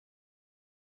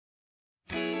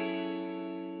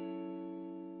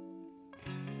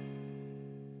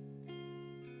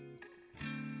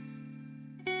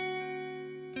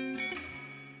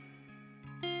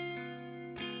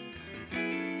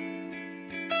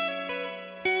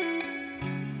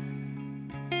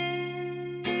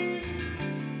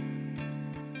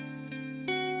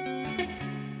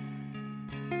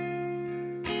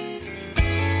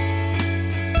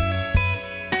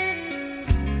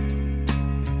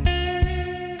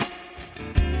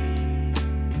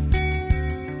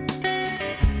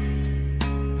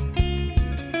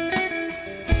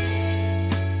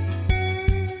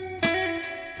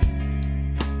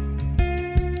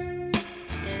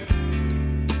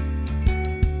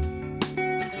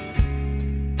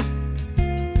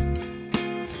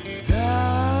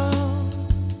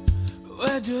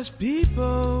just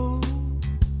people.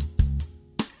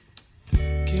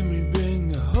 Can we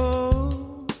bring a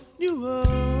whole new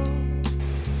world?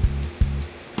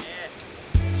 Yeah.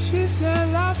 She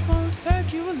said life won't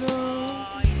take you alone.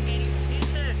 Oh, you're getting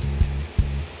kisses.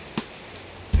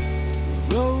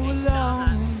 Roll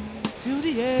along to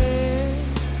the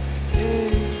end.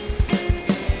 Yeah.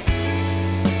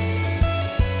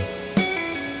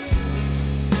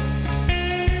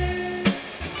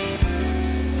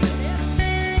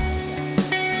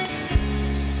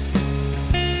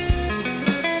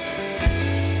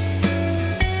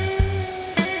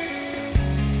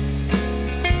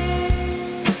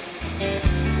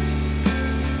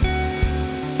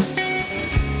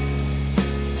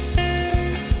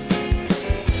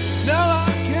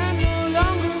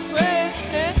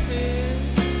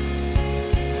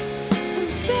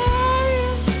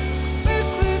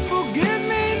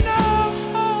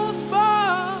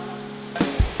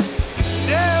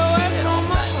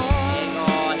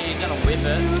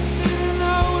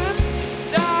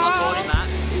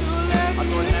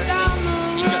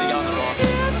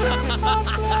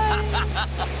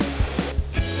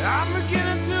 I'm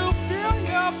beginning to feel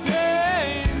your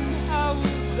pain. How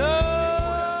is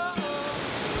love?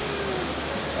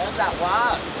 What's that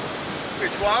one?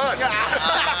 Which one? He's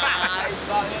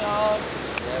got it on.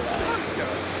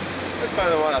 That's kind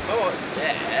of the one I thought.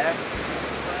 Yeah.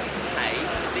 Hey, I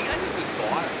think I could be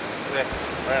fire.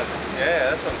 Yeah,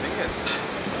 that's what I'm thinking.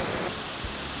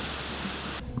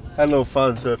 Had a little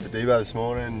fun surf at Debo this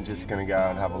morning. Just going to go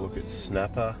and have a look at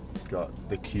Snapper. Got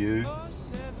the Q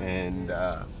and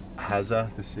Hazza,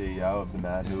 the CEO of the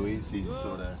Mad Hueys. He's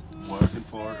sort of working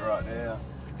for it right now.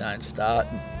 Don't start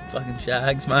fucking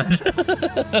shags, mate.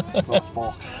 Nice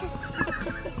box.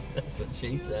 That's what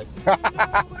she said.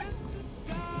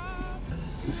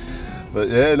 But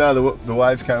yeah, no, the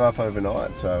waves came up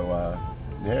overnight, so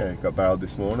yeah, got barreled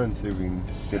this morning. See if we can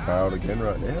get barreled again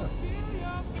right now.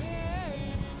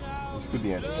 This could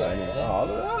be entertaining. Oh,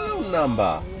 look at that little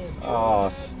number. Oh,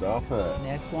 stop it.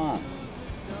 Next one.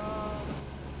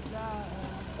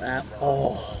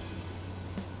 Oh.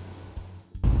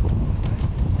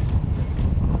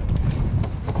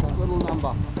 That little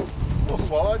number. Little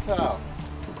swallowtail.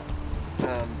 I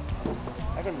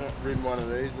haven't ridden one of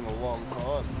these in a long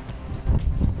time.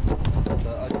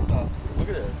 But I just look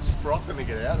at it, it's frothing to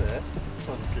get out there. Just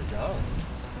want to keep going.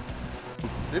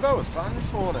 Debo was fun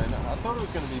this morning. I thought it was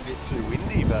going to be a bit too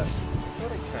windy, but it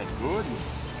sort of came good.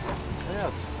 Yeah,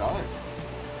 I'm stoked.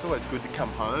 It's always good to come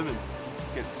home and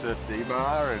get to surf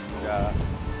D-bar and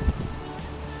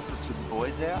just with the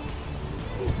boys out.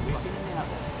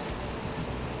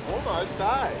 Almost,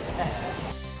 eh?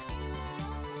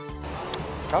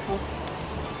 Couple.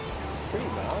 Pretty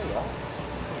gnarly, right?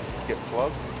 Get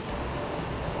flogged.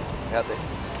 Out there.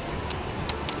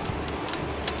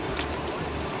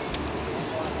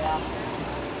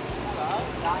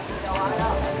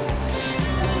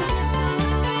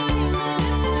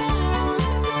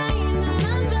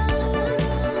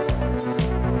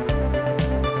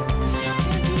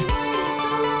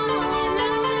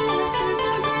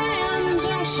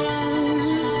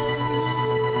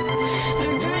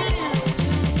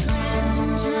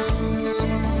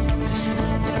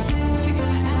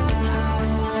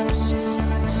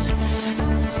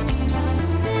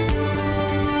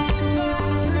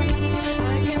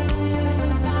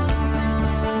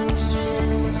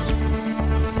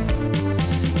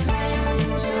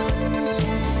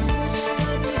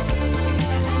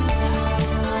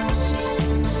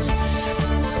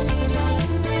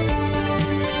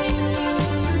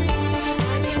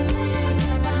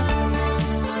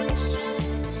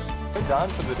 Done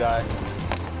for the day.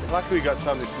 Luckily we got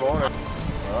some this morning.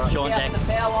 Right. Sean's the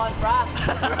power line, bruh.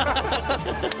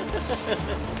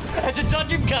 It's a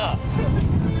dodging car.